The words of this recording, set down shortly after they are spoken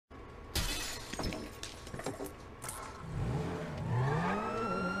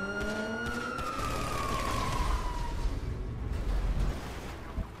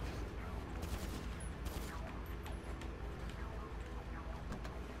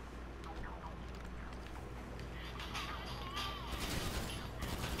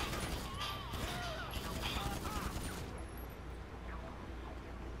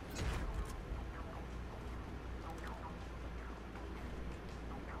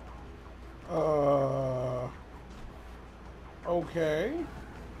Okay.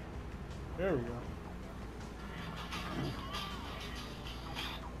 There we go.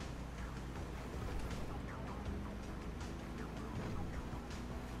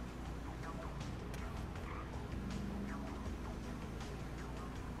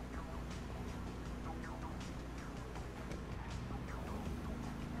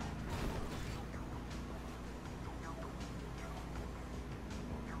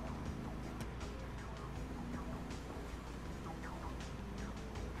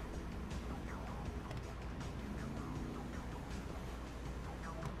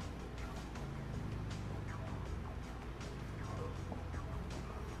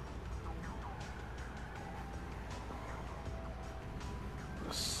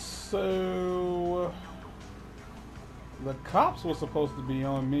 So the cops were supposed to be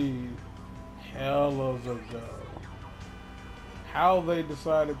on me hella ago. How they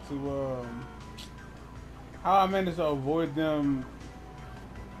decided to how I managed to avoid them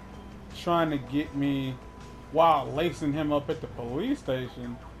trying to get me while lacing him up at the police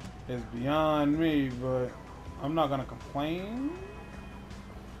station is beyond me, but I'm not gonna complain.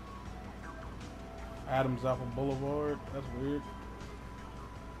 Adams Apple Boulevard, that's weird.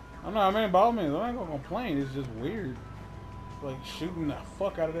 I'm not, I mean, by all means, I ain't gonna complain. It's just weird. Like, shooting the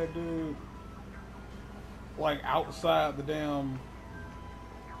fuck out of that dude. Like, outside the damn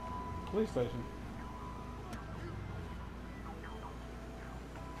police station.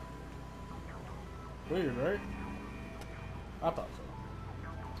 Weird, right? I thought so.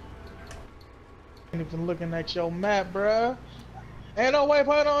 Ain't even looking at your map, bruh. Ain't no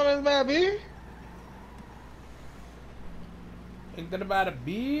waypoint on this map, B. Ain't that about a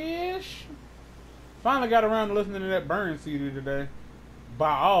bitch? Finally got around to listening to that Burn CD today.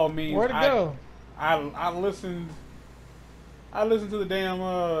 By all means, Where'd it go? I listened to the damn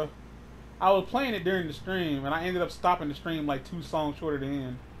I was playing it during the stream and I ended up stopping the stream like 2 songs short of the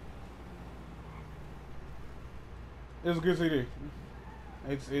end. It was a good CD.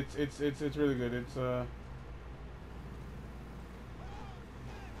 It's really good. It's How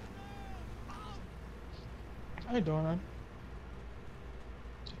you doing, man?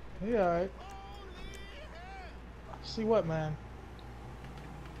 Yeah, alright. See what, man?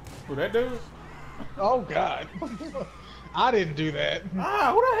 Who that dude? Oh God, I didn't do that.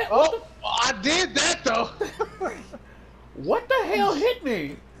 Ah, who the hell? Oh, I did that though. What the hell hit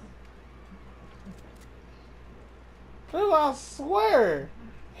me? I swear,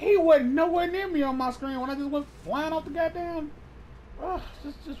 he wasn't nowhere near me on my screen when I just went flying off the goddamn.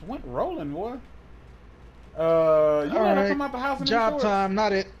 Just went rolling, boy. You let her come out the house in them Job shorts. time,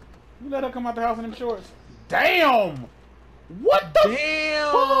 not it. You let her come out the house in them shorts. Damn! What the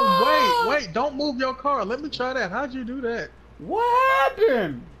Damn! fuck? Wait! Don't move your car. Let me try that. How'd you do that? What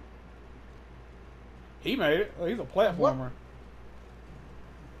happened? He made it. Oh, he's a platformer. What?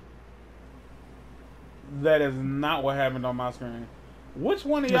 That is not what happened on my screen. Which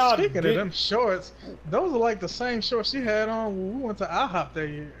one of y'all Speaking of them shorts, those are like the same shorts she had on when we went to IHOP that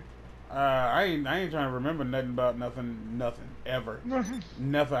year. I ain't trying to remember nothing about nothing ever. Nothing.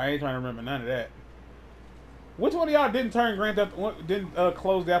 I ain't trying to remember none of that. Which one of y'all didn't turn didn't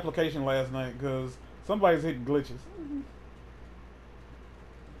close the application last night because somebody's hitting glitches?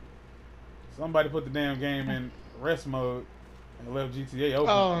 Somebody put the damn game in rest mode and left GTA open.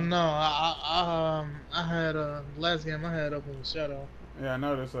 Oh no, I had last game I had open with Shadow. Yeah, I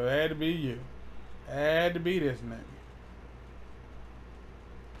noticed. So it had to be you. Had to be this nigga.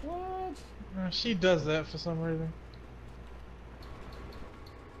 What? She does that for some reason.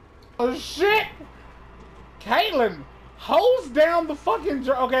 Oh shit! Caitlyn, hose down the fucking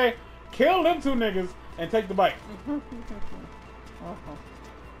okay, kill them 2 niggas and take the bike.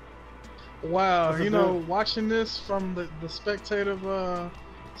 Wow, you know, watching this from the spectator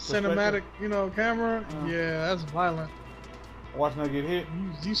cinematic, you know, camera, yeah, that's violent. Watching her get hit.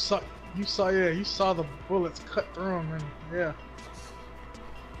 You saw the bullets cut through him, and yeah.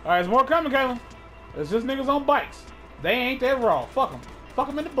 All right, there's more coming, Caitlyn. It's just niggas on bikes. They ain't that raw. Fuck them. Fuck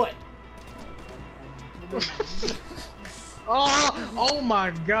them in the butt. Oh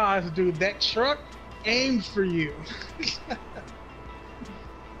my gosh, dude, that truck aimed for you.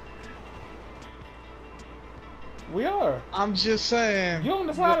 We are. I'm just saying. You on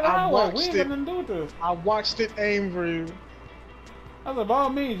the side of the highway. We ain't got nothing to do with this. I watched it aim for you. I said, by all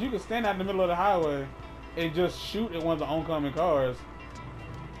means, you can stand out in the middle of the highway and just shoot at one of the oncoming cars.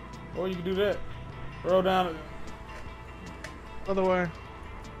 Or you can do that. Roll down. Other way.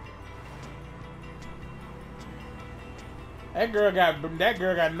 That girl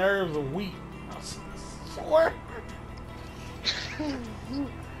got nerves of wheat. I swear.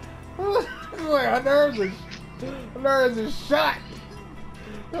 Like her nerves is shot.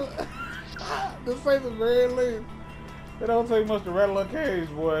 This ain't the very least. It don't take much to rattle a cage,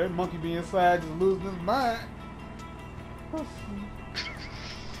 boy. That monkey be inside just losing his mind.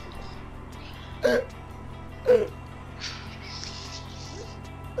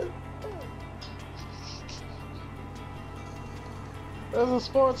 There's a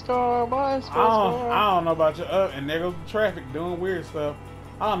sports car, my sports car. I don't know about you. And there goes the traffic doing weird stuff.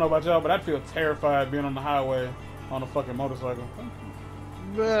 I don't know about y'all, but I'd feel terrified being on the highway on a fucking motorcycle.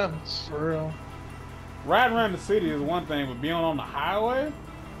 Yeah, for real. Riding around the city is one thing, but being on the highway,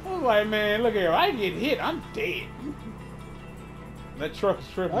 I was like, man, look here, if I get hit, I'm dead. That truck is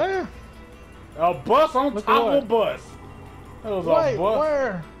tripping. Oh, yeah. A bus on top of a bus. That was a bus.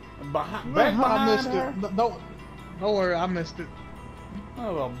 Where? Back I behind missed her. it. Don't worry, I missed it.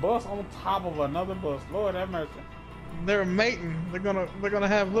 That was a bus on top of another bus. Lord have mercy. They're mating. They're gonna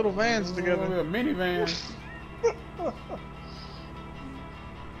have little vans together. A minivan.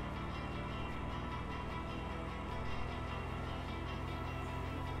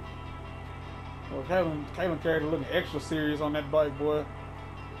 Well, Caitlin carried looking extra serious on that bike, boy.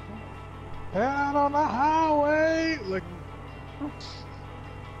 Out on the highway. Look.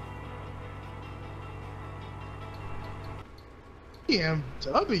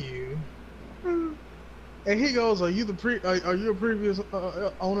 BMW. And he goes, "Are you are you a previous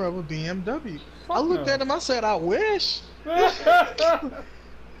owner of a BMW?" I looked at him. I said, "I wish." And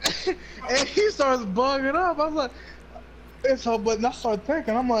he starts bugging up. I was like, and so, but I started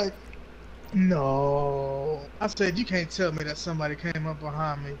thinking. I'm like, no. I said, you can't tell me that somebody came up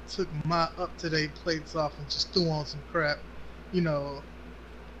behind me, took my up-to-date plates off, and just threw on some crap, you know,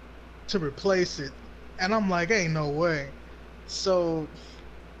 to replace it. And I'm like, ain't no way. So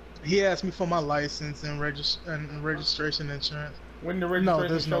he asked me for my license and registration insurance. When the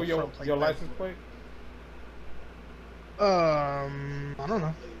registration show no your license plate? I don't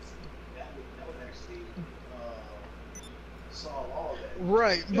know.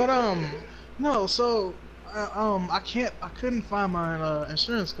 Right, but no. So I couldn't find my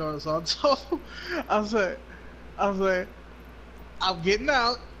insurance card. So I told him, I said, I'm getting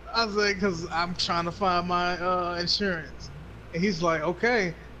out. I said, cause I'm trying to find my insurance. And he's like,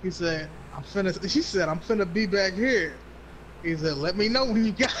 okay. He said, She said, I'm finna be back here. He said, let me know when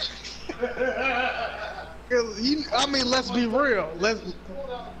you got it. I mean, let's be real.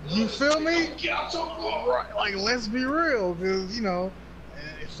 You feel me? Right, like, let's be real, because, you know,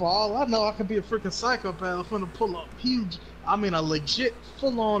 for all I know, I could be a freaking psychopath. I'm finna pull a huge, I mean, a legit,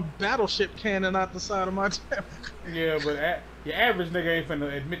 full-on battleship cannon out the side of my tank. Yeah, but your average nigga ain't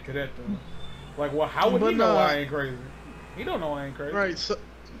finna admit to that, though. Like, well, how would he know I ain't crazy? He don't know I ain't crazy.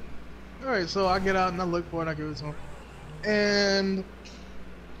 Right, so I get out and I look for it and I give it to him. And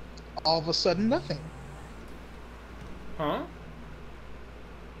all of a sudden, nothing. Huh?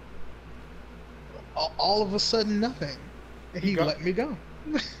 All of a sudden, nothing. And he let me go.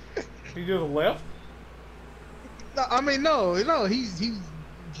 He just left? No, I mean, no, he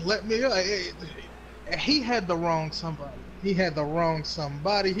let me go. He had the wrong somebody. He had the wrong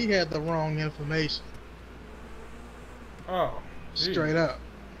information. Oh, geez. Straight up.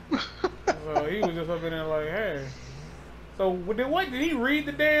 So he was just up in there like, hey. So what? Did he read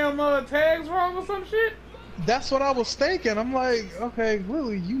the damn tags wrong or some shit? That's what I was thinking. I'm like, okay,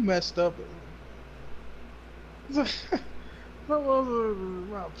 Willie, you messed up. What was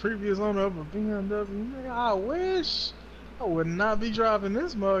my previous owner of a BMW? I wish I would not be driving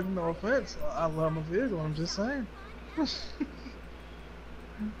this mug. No offense, I love my vehicle. I'm just saying.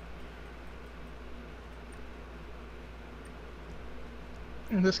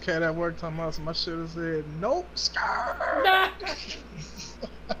 And this cat at work talking about some, I should have said nope, scar.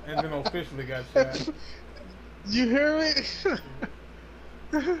 And then officially got shot. You hear me?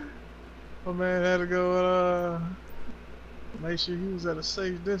 My man had to go make sure he was at a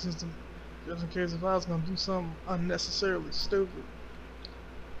safe distance just in case if I was gonna do something unnecessarily stupid.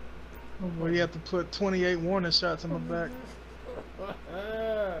 Well, you have to put 28 warning shots in my back. What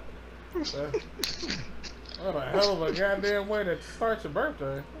a hell of a goddamn way to start your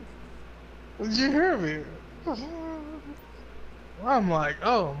birthday. Did you hear me? I'm like,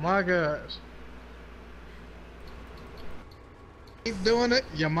 oh my gosh. Ain't doing it.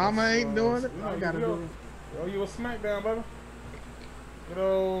 Your mama ain't doing it. I gotta do it. Oh, you a smackdown, brother. Good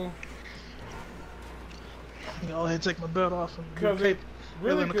old. Go ahead and take my belt off and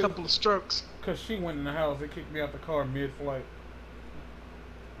really in a couple of strokes. Cause she went in the house, they kicked me out the car mid-flight.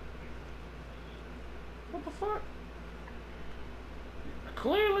 What the fuck?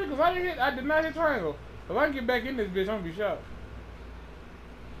 Clearly, cause I did not hit triangle. If I can get back in this bitch, I'm gonna be shocked.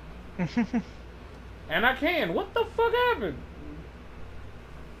 And I can. What the fuck happened?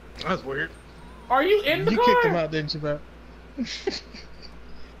 That's weird. Are you in the car? You kicked him out, didn't you, Pat?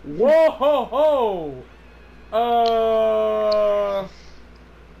 Whoa ho ho!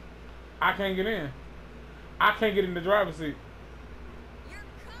 I can't get in. I can't get in the driver's seat.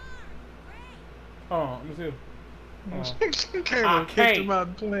 Hold on, let me see. I kicked him out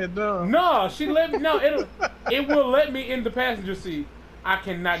and playing dumb. No, she let me. No, it will let me in the passenger seat. I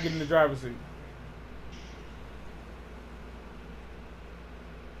cannot get in the driver's seat.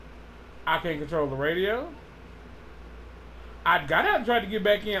 I can't control the radio. I got out and tried to get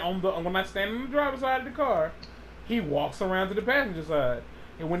back in when I stand on the driver's side of the car. He walks around to the passenger side,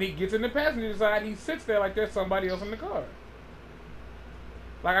 and when he gets in the passenger side, he sits there like there's somebody else in the car.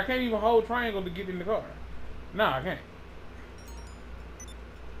 Like I can't even hold triangle to get in the car. No, I can't.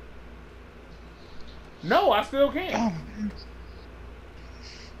 No, I still can't.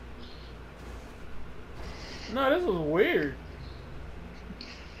 No, this was weird.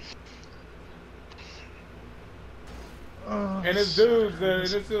 And this dude's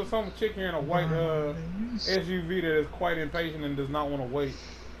there's still some chick here in a white SUV that is quite impatient and does not want to wait.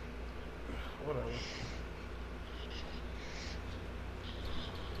 Whatever.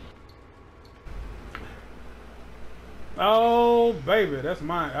 Oh, baby, that's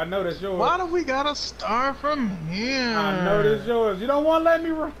mine. I know that's yours. Why do we gotta start from here? I know that's yours. You don't want to let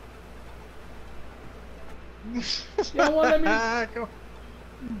me run. You don't want to let me. I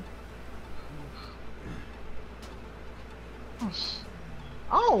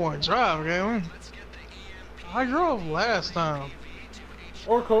don't want to drive, Galen. I drove last time.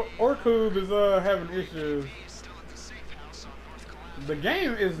 Orkub is having issues. The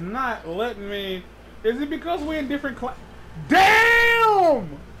game is not letting me. Is it because we're in different class?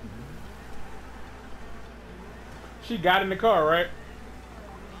 Damn! She got in the car, right?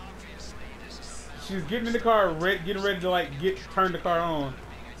 She's getting in the car, getting ready to like turn the car on.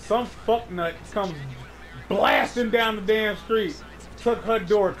 Some fucknut comes blasting down the damn street. Took her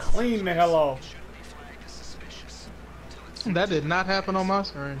door clean the hell off. That did not happen on my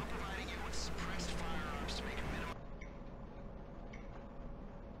screen.